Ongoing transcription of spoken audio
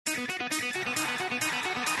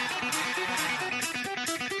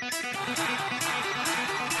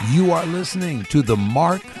You are listening to The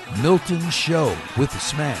Mark Milton Show with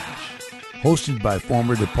Smash, hosted by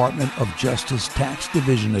former Department of Justice Tax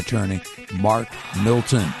Division Attorney Mark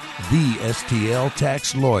Milton, the STL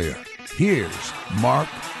tax lawyer. Here's Mark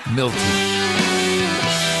Milton.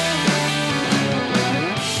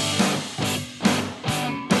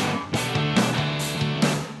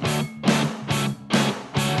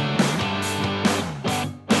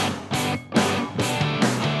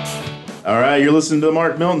 All right, you're listening to the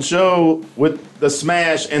Mark Milton Show with the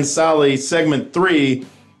Smash and Solly, segment 3.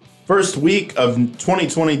 First week of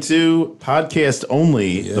 2022, podcast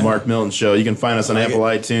only, the Mark Milton Show. You can find us on Apple,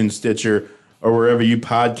 iTunes, Stitcher, or wherever you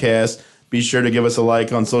podcast. Be sure to give us a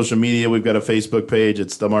like on social media. We've got a Facebook page.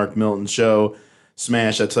 It's the Mark Milton Show.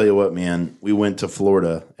 Smash, I tell you what, man, we went to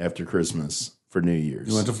Florida after Christmas for New Year's.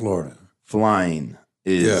 You went to Florida. Flying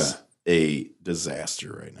is a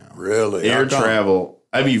disaster right now. Really? Air travel.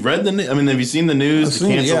 Have you read have you seen the news? The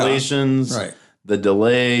cancellations, the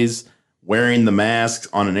delays, wearing the masks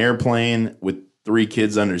on an airplane with 3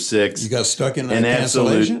 kids under 6. You got stuck in a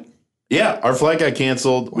cancellation? Yeah, our flight got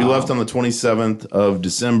canceled. Wow. We left on the 27th of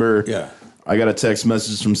December. Yeah. I got a text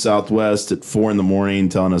message from Southwest at 4 a.m.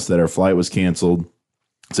 telling us that our flight was canceled.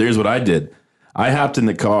 So here's what I did. I hopped in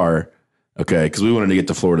the car, because we wanted to get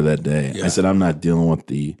to Florida that day. Yeah. I said, I'm not dealing with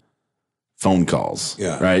the phone calls,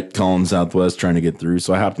 right? Calling Southwest, trying to get through.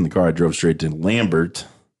 So I hopped in the car. I drove straight to Lambert,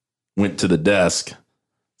 went to the desk,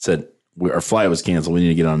 said, our flight was canceled. We need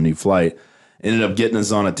to get on a new flight. Ended up getting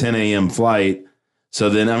us on a 10 a.m. flight. So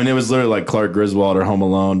then, it was literally like Clark Griswold or Home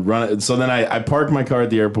Alone. So then I parked my car at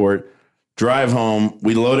the airport, drive home.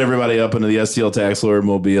 We load everybody up into the STL Tax Lawyer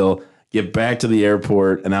Mobile, get back to the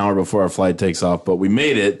airport an hour before our flight takes off. But we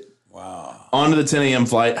made it. Onto the 10 a.m.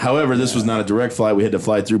 flight. However, this was not a direct flight. We had to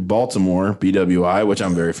fly through Baltimore, BWI, which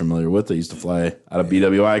I'm very familiar with. I used to fly out of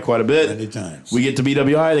BWI quite a bit. Many times. We get to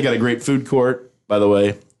BWI. They got a great food court, by the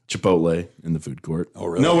way. Chipotle in the food court. Oh,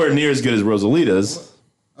 really? Nowhere near as good as Rosalita's.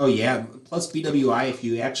 Oh, yeah. Plus, BWI, if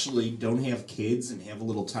you actually don't have kids and have a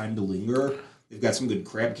little time to linger, they've got some good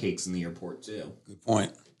crab cakes in the airport, too. Good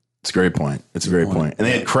point. It's a great point. It's a great point. And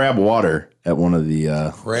they had crab water at one of the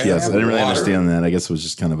kiosks. I didn't really understand that. I guess it was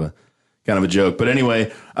just kind of a joke. But anyway,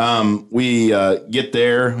 we get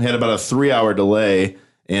there. We had about a 3-hour delay.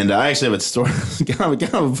 And I actually have a story, kind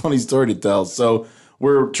of a funny story to tell. So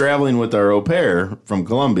we're traveling with our au pair from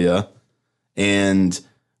Colombia, and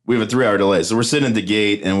we have a 3-hour delay. So we're sitting at the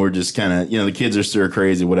gate, and we're just kind of, the kids are stir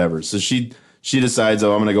crazy, whatever. So she decides,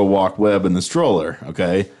 I'm going to go walk Webb in the stroller,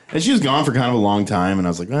 okay? And she was gone for kind of a long time, and I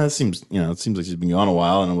was like, it seems like she's been gone a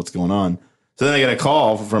while. I don't know what's going on. So then I got a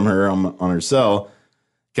call from her on her cell,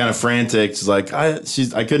 kind of frantic. She's like, I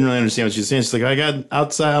couldn't really understand what she was saying. She's like,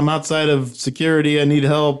 I'm outside of security. I need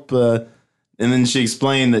help. And then she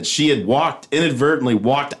explained that she had inadvertently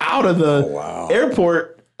walked out of the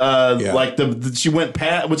airport. She went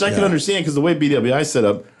past, which I could understand because the way BWI set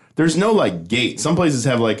up, there's no gate. Some places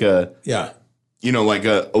have like a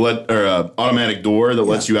automatic door that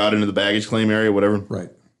lets you out into the baggage claim area, whatever. Right.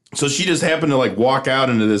 So she just happened to walk out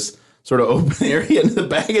into this sort of open area into the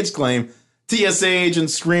baggage claim. TSA agent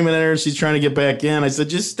screaming at her. She's trying to get back in. I said,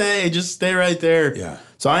 just stay right there. Yeah.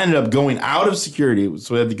 So I ended up going out of security.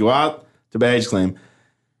 So we had to go out to baggage claim,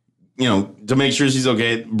 to make sure she's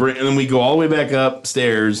okay. And then we go all the way back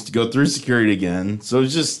upstairs to go through security again. So it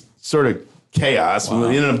was just sort of chaos. Wow.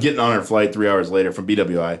 We ended up getting on our flight 3 hours later from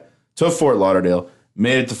BWI to Fort Lauderdale,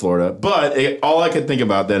 made it to Florida. But all I could think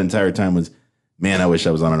about that entire time was, man, I wish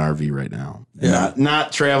I was on an RV right now. Yeah.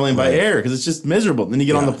 Not traveling by air, because it's just miserable. Then you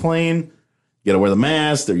get on the plane. You got to wear the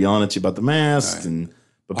mask. They're yelling at you about the mask. Right.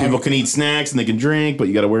 But people can eat snacks and they can drink, but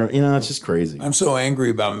you got to wear, it's just crazy. I'm so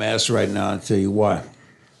angry about masks right now. I'll tell you why.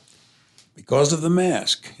 Because of the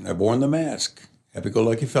mask. And I've worn the mask.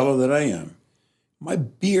 Happy-go-lucky fellow that I am. My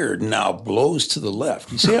beard now blows to the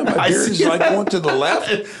left. You see how my beard is going to the left?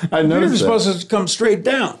 I noticed the beard is that. supposed to come straight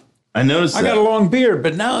down. I noticed I got a long beard,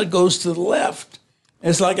 but now it goes to the left.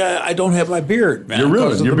 It's like I don't have my beard, man. You're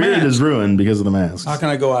ruined. Your beard is ruined because of the mask. How can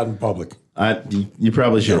I go out in public? You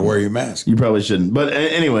probably shouldn't. Wear your mask. You probably shouldn't. But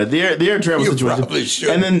anyway, the air travel situation. Probably should.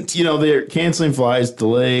 And then they're canceling flights,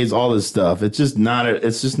 delays, all this stuff. It's just not an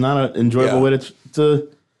enjoyable way to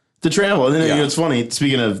travel. And then it's funny.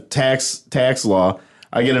 Speaking of tax law,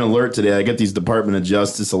 I get an alert today. I get these Department of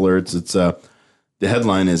Justice alerts. It's the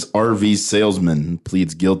headline is RV salesman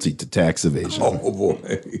pleads guilty to tax evasion. Oh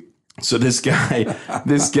boy. So this guy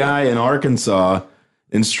in Arkansas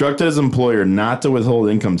instructed his employer not to withhold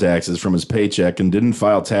income taxes from his paycheck and didn't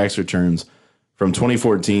file tax returns from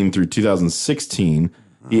 2014 through 2016.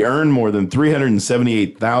 He earned more than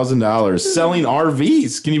 $378,000 selling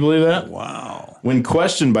RVs. Can you believe that? Wow. when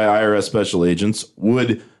questioned by IRS special agents,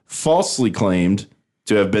 Wood falsely claimed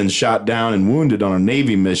to have been shot down and wounded on a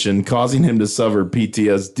Navy mission, causing him to suffer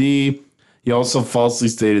PTSD. He also falsely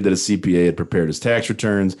stated that a CPA had prepared his tax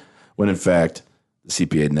returns, when in fact the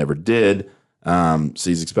CPA never did. So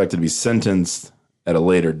he's expected to be sentenced at a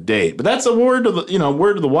later date. But that's a word to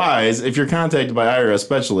the wise. If you're contacted by IRS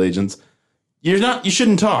special agents, you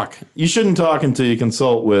shouldn't talk. You shouldn't talk until you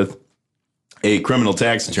consult with a criminal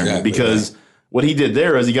tax attorney, because what he did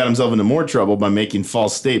there is he got himself into more trouble by making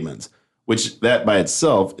false statements, which that by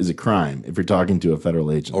itself is a crime if you're talking to a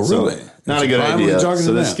federal agent. Oh, really? So, not a good idea.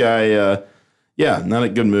 So this guy, not a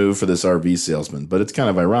good move for this RV salesman. But it's kind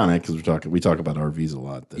of ironic because we talk about RVs a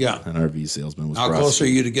lot. An RV salesman was. How close are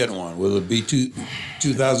you to getting one? Will it be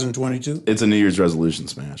 2022? It's a New Year's resolution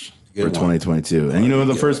smash for 2022. And you know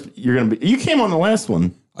the first you're going to be. You came on the last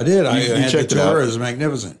one. I did. I had the tour. It was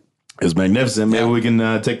magnificent. It was magnificent. Maybe we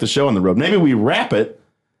can take the show on the road. Maybe we wrap it.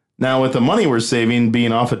 Now, with the money we're saving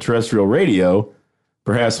being off of terrestrial radio,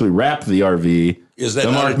 perhaps we wrap the RV. Is that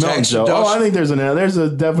the not Mark a tax Show? deduction? Oh, I think there's a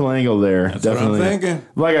definite angle there. That's definitely. what I'm thinking.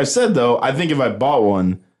 Like I said, though, I think if I bought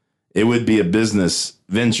one, it would be a business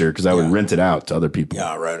venture because I would rent it out to other people.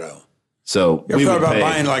 Yeah, righto. So you ever thought about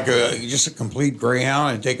buying like just a complete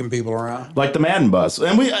Greyhound and taking people around? Like the Madden bus.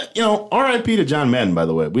 And we, R.I.P. to John Madden, by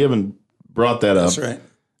the way. We haven't brought that up. That's right.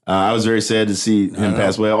 I was very sad to see him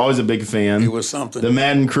pass away. Always a big fan. He was something. The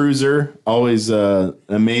Madden Cruiser, always an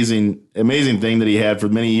amazing thing that he had for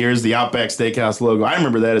many years. The Outback Steakhouse logo. I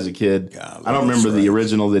remember that as a kid. I don't remember the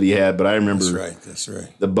original that he had, but I remember That's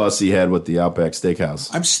right. the bus he had with the Outback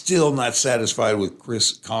Steakhouse. I'm still not satisfied with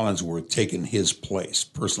Chris Collinsworth taking his place.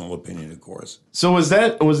 Personal opinion, of course. So was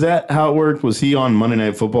that how it worked? Was he on Monday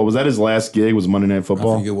Night Football? Was that his last gig? Was Monday Night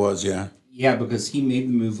Football? I think it was, yeah. Yeah, because he made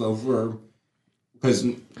the move over. Because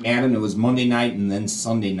Madden, it was Monday night and then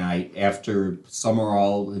Sunday night. After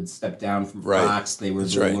Summerall had stepped down from Fox, they were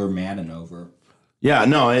to lure Madden over. Yeah,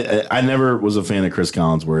 no, I never was a fan of Chris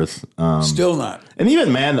Collinsworth. Still not. And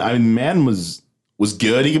even Madden, Madden was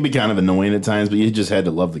good. He could be kind of annoying at times, but you just had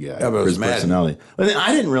to love the guy for his personality. But then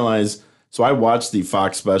I didn't realize, so I watched the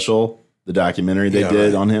Fox special, the documentary they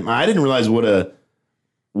did on him. I didn't realize what a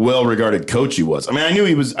well-regarded coach he was. I mean, I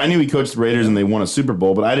knew he coached the Raiders and they won a Super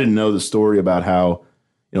Bowl, but I didn't know the story about how,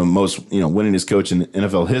 winningest coach in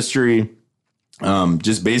NFL history,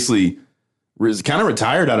 just basically was kind of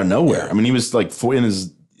retired out of nowhere. I mean, he was like in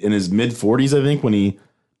his mid 40s, I think, when he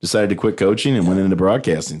decided to quit coaching and went into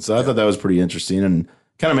broadcasting. So I thought that was pretty interesting and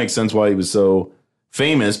kind of makes sense why he was so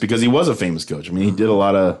famous, because he was a famous coach. I mean, he did a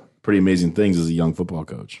lot of pretty amazing things as a young football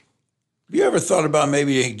coach. Have you ever thought about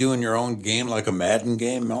maybe doing your own game, like a Madden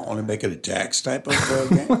game, only make it a tax type of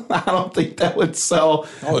game? I don't think that would sell.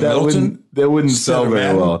 Oh, that wouldn't sell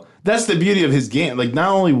very well. That's the beauty of his game. Like,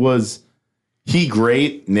 not only was he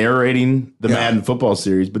great narrating the Madden football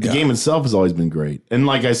series, but the game itself has always been great. And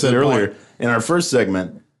like I said earlier in our first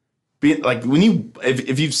segment,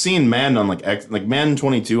 if you've seen Madden on like Madden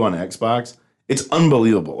 22 on Xbox, it's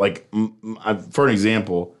unbelievable. Like, for an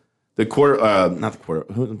example. I'm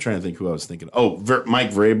trying to think who I was thinking. Oh, Mike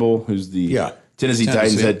Vrabel, who's the Tennessee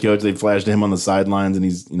Titans head coach. They flashed him on the sidelines, and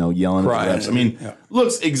he's yelling at the refs. I mean,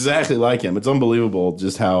 looks exactly like him. It's unbelievable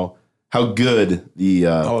just how good the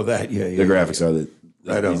graphics are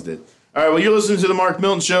that he's did. All right, well, you're listening to the Mark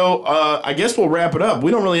Milton Show. I guess we'll wrap it up. We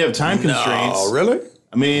don't really have time constraints. Oh, really?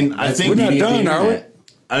 I mean, I think we're not done, are we?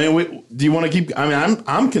 I mean, do you want to keep? I mean,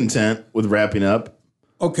 I'm content with wrapping up.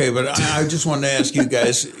 Okay, but I just wanted to ask you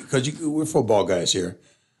guys, because we're football guys here.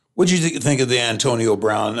 What did you think of the Antonio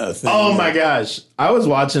Brown thing? Oh, my gosh. I was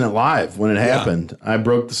watching it live when it happened. I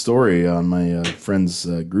broke the story on my friend's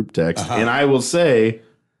group text. And I will say,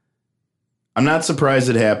 I'm not surprised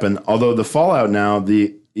it happened. Although the fallout now,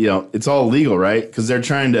 it's all legal, right? Because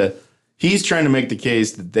he's trying to make the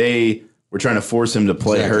case that they were trying to force him to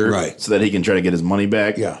play hurt so that he can try to get his money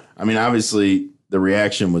back. Yeah. I mean, obviously, the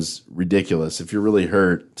reaction was ridiculous. If you're really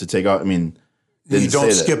hurt, to take off, I mean, you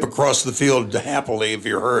don't skip across the field happily if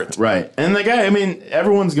you're hurt. Right. And the guy, I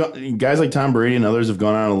mean, guys like Tom Brady and others have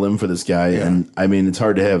gone out on a limb for this guy. Yeah. And I mean, it's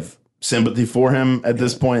hard to have sympathy for him at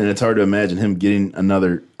this point, and it's hard to imagine him getting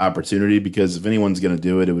another opportunity, because if anyone's going to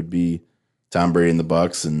do it, it would be Tom Brady and the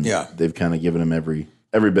Bucs. And they've kind of given him every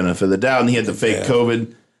benefit of the doubt. And he had the fake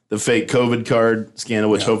COVID card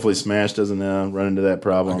scandal, which hopefully Smash doesn't run into that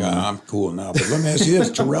problem. I'm cool now. But let me ask you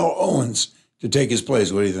this. Terrell Owens to take his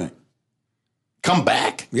place. What do you think? Come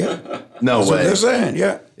back? Yeah. No That's way. what they're saying,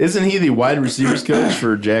 yeah. Isn't he the wide receivers coach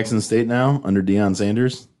for Jackson State now under Deion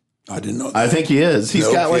Sanders? I didn't know that. I think he is. He's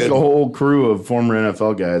got like a whole crew of former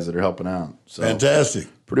NFL guys that are helping out. So fantastic.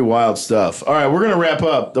 Pretty wild stuff. All right, we're going to wrap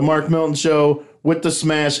up the Mark Milton Show with the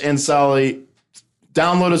Smash and Solly.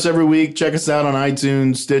 Download us every week. Check us out on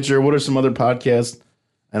iTunes, Stitcher. What are some other podcasts?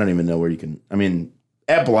 I don't even know where you can. I mean,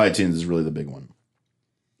 Apple iTunes is really the big one.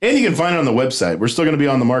 And you can find it on the website. We're still going to be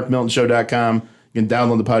on the markmiltonshow.com. You can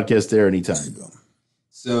download the podcast there anytime.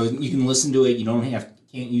 So you can listen to it. You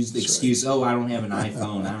can't use the excuse, I don't have an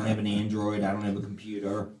iPhone, I don't have an Android, I don't have a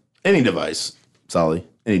computer. Any device, Solly.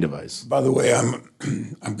 Any device. By the way,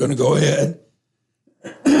 I'm going to go ahead.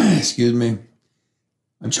 Excuse me.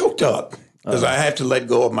 I'm choked up because I have to let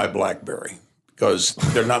go of my BlackBerry because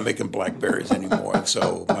they're not making BlackBerries anymore.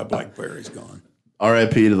 So my BlackBerry's gone.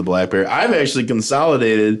 R.I.P. to the BlackBerry. I've actually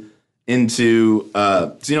consolidated into,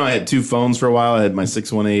 I had two phones for a while. I had my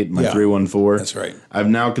 618 and my 314. That's right. I've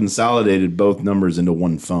now consolidated both numbers into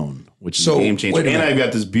one phone, which is a game changer. And I've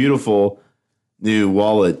got this beautiful new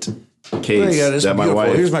wallet case that my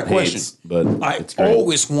wife Here's my question. hates, but I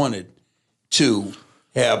always wanted to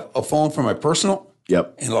have a phone for my personal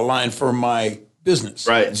and a line for my business.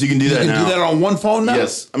 Right. So you can do that now. You can do that on one phone now?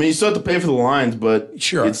 Yes. I mean, you still have to pay for the lines, but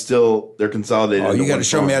it's still, they're consolidated. Oh, you got to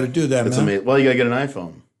show me how to do that, man. Amazing. Well, you got to get an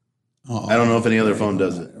iPhone. I don't know if any other phone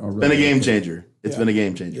does it. It's been a game changer. It's been a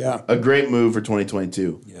game changer. Yeah. A great move for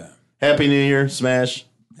 2022. Yeah. Happy New Year, Smash.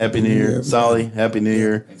 Happy New Year. Solly, Happy New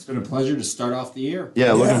Year. It's been a pleasure to start off the year.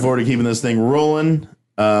 Yeah, looking forward to keeping this thing rolling.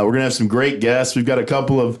 We're going to have some great guests. We've got a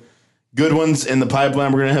couple of good ones in the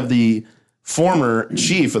pipeline. We're going to have the former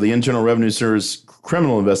chief of the Internal Revenue Service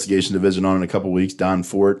Criminal Investigation Division on in a couple of weeks, Don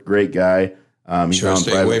Fort. Great guy. He's on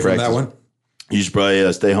stay away from that one? You should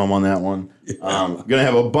probably stay home on that one. Going to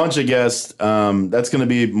have a bunch of guests. That's going to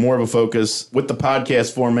be more of a focus with the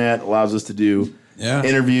podcast format. Allows us to do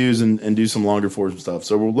interviews and do some longer form stuff.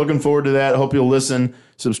 So we're looking forward to that. Hope you'll listen.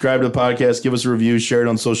 Subscribe to the podcast. Give us a review. Share it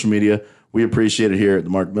on social media. We appreciate it here at the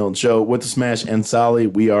Mark Milton Show with the Smash and Solly.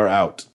 We are out.